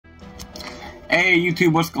Hey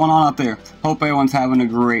YouTube, what's going on out there? Hope everyone's having a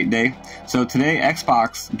great day. So today,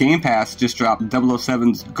 Xbox Game Pass just dropped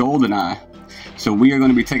 007's GoldenEye. So we are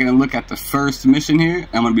going to be taking a look at the first mission here.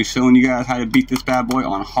 I'm going to be showing you guys how to beat this bad boy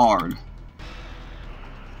on hard.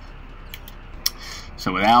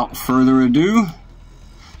 So without further ado,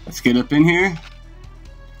 let's get up in here.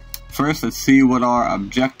 First, let's see what our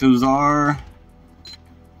objectives are.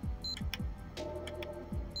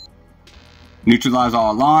 Neutralize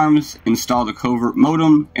all alarms, install the covert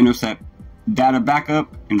modem, intercept data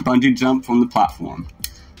backup, and bungee jump from the platform.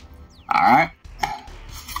 Alright,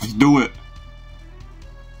 let's do it.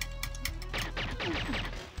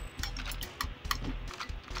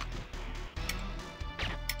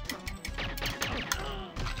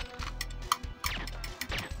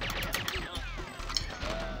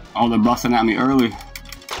 Oh, they're busting at me early.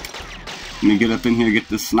 Let me get up in here, get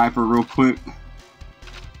this sniper real quick.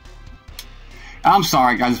 I'm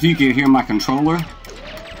sorry guys, if you can hear my controller,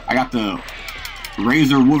 I got the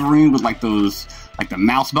Razer Wolverine with like those, like the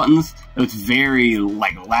mouse buttons. It's very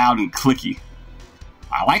like loud and clicky.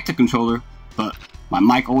 I like the controller, but my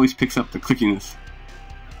mic always picks up the clickiness.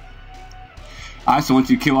 Alright, so once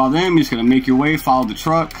you kill all them, you're just gonna make your way, follow the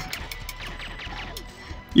truck.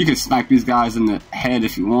 You can snipe these guys in the head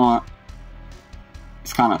if you want.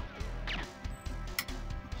 It's kinda...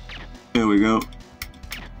 There we go.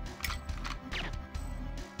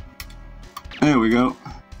 There we go.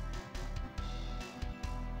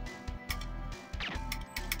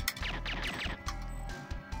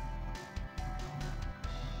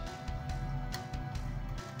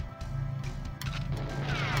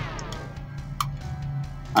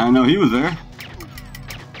 I didn't know he was there.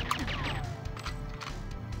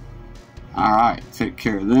 Alright, take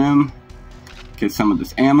care of them. Get some of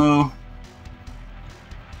this ammo.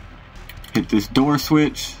 Hit this door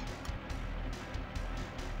switch.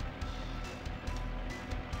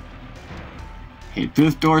 Hit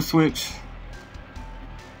this door switch.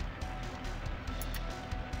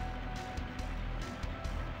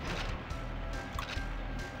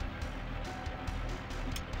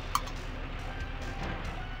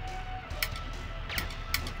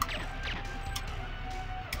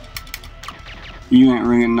 You ain't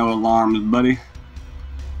ringing no alarms, buddy.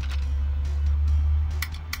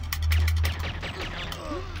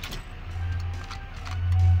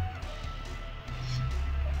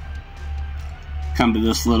 Come to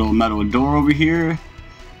this little metal door over here.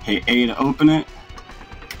 Hit A to open it.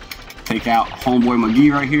 Take out Homeboy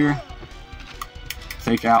McGee right here.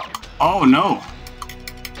 Take out... Oh no!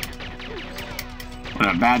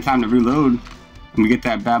 What a bad time to reload. Let me get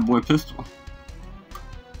that bad boy pistol.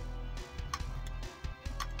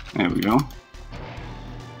 There we go.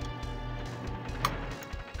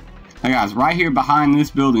 Now guys, right here behind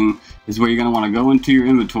this building is where you're going to want to go into your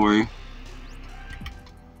inventory.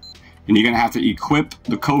 And you're going to have to equip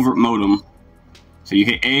the covert modem. So you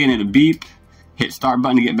hit A and it'll beep. Hit start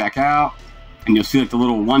button to get back out. And you'll see like the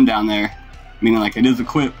little one down there. Meaning like it is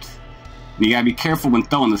equipped. And you got to be careful when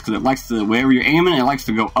throwing this because it likes to, wherever you're aiming, it likes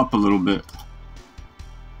to go up a little bit.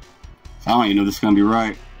 So I don't even know if this is going to be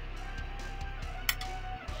right.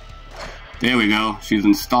 There we go. She's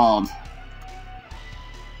installed.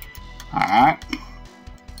 Alright.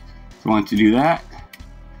 So once you do that,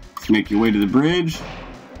 let's make your way to the bridge.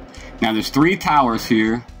 Now there's 3 towers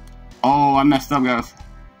here. Oh, I messed up, guys.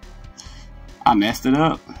 I messed it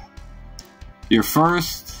up. Your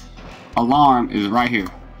first alarm is right here.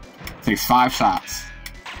 Takes 5 shots.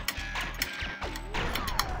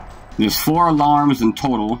 There's 4 alarms in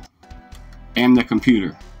total, and the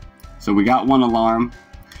computer. So we got 1 alarm.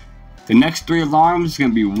 The next 3 alarms is going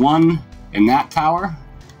to be 1 in that tower,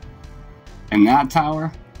 in that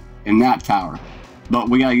tower, in that tower. But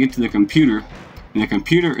we got to get to the computer. And the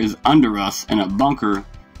computer is under us in a bunker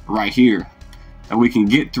right here that we can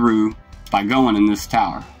get through by going in this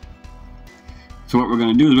tower. So what we're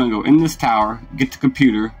going to do is we're going to go in this tower, get the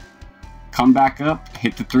computer, come back up,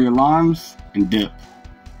 hit the 3 alarms, and dip.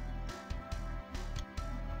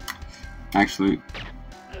 Actually,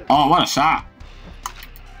 oh, what a shot.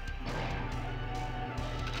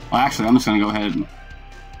 Well, actually, I'm just going to go ahead and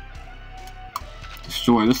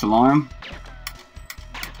destroy this alarm.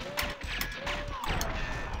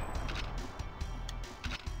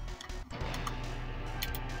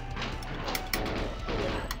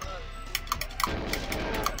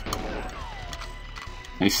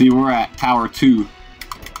 Hey, see, we're at Tower 2.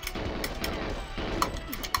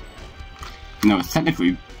 No, it's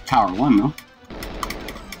technically Tower 1, though.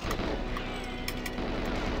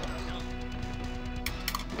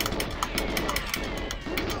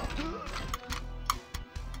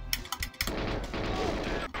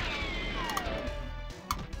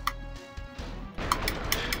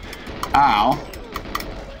 Ow.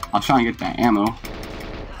 I'll try and get that ammo.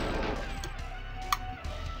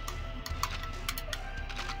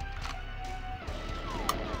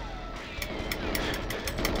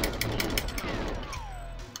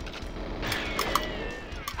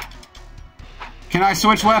 Can I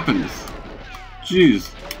switch weapons? Jeez.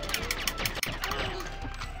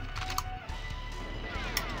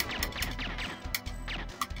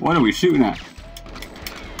 What are we shooting at?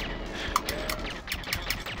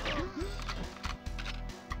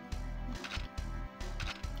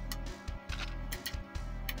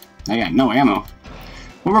 I got no ammo.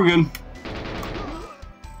 But we're good.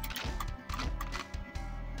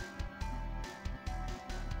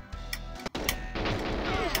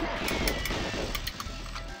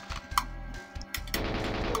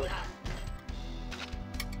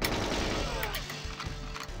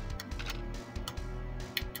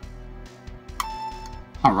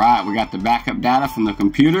 Alright, we got the backup data from the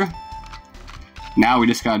computer. Now we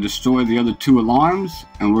just gotta destroy the other 2 alarms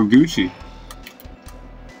and we're Gucci.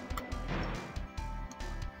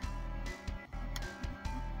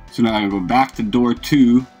 So now I'm gonna go back to door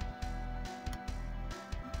 2.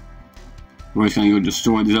 We're just gonna go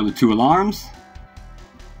destroy these other 2 alarms.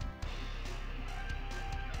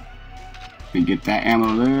 We get that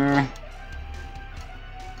ammo there.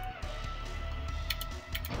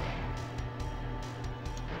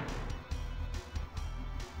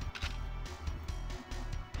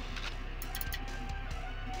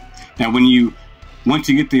 Now once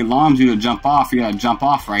you get the alarms you to jump off, you gotta jump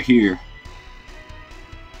off right here.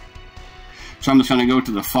 So I'm just gonna go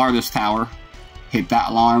to the farthest tower, hit that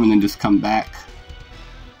alarm, and then just come back.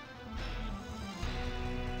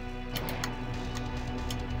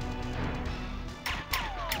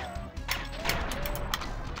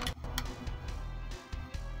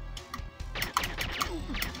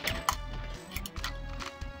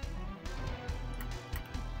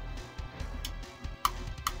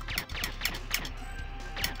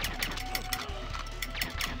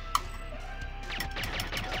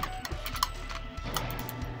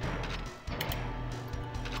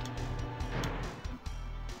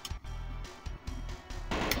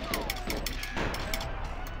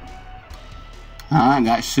 Alright,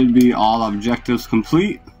 that should be all objectives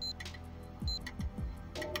complete.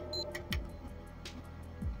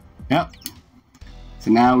 Yep.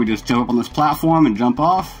 So now we just jump up on this platform and jump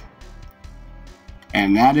off.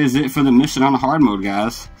 And that is it for the mission on hard mode,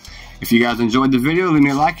 guys. If you guys enjoyed the video, leave me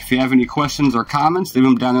a like. If you have any questions or comments, leave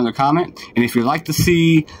them down in the comment. And if you'd like to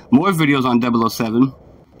see more videos on 007,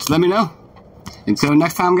 just let me know. Until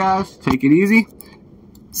next time, guys, take it easy.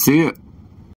 See ya.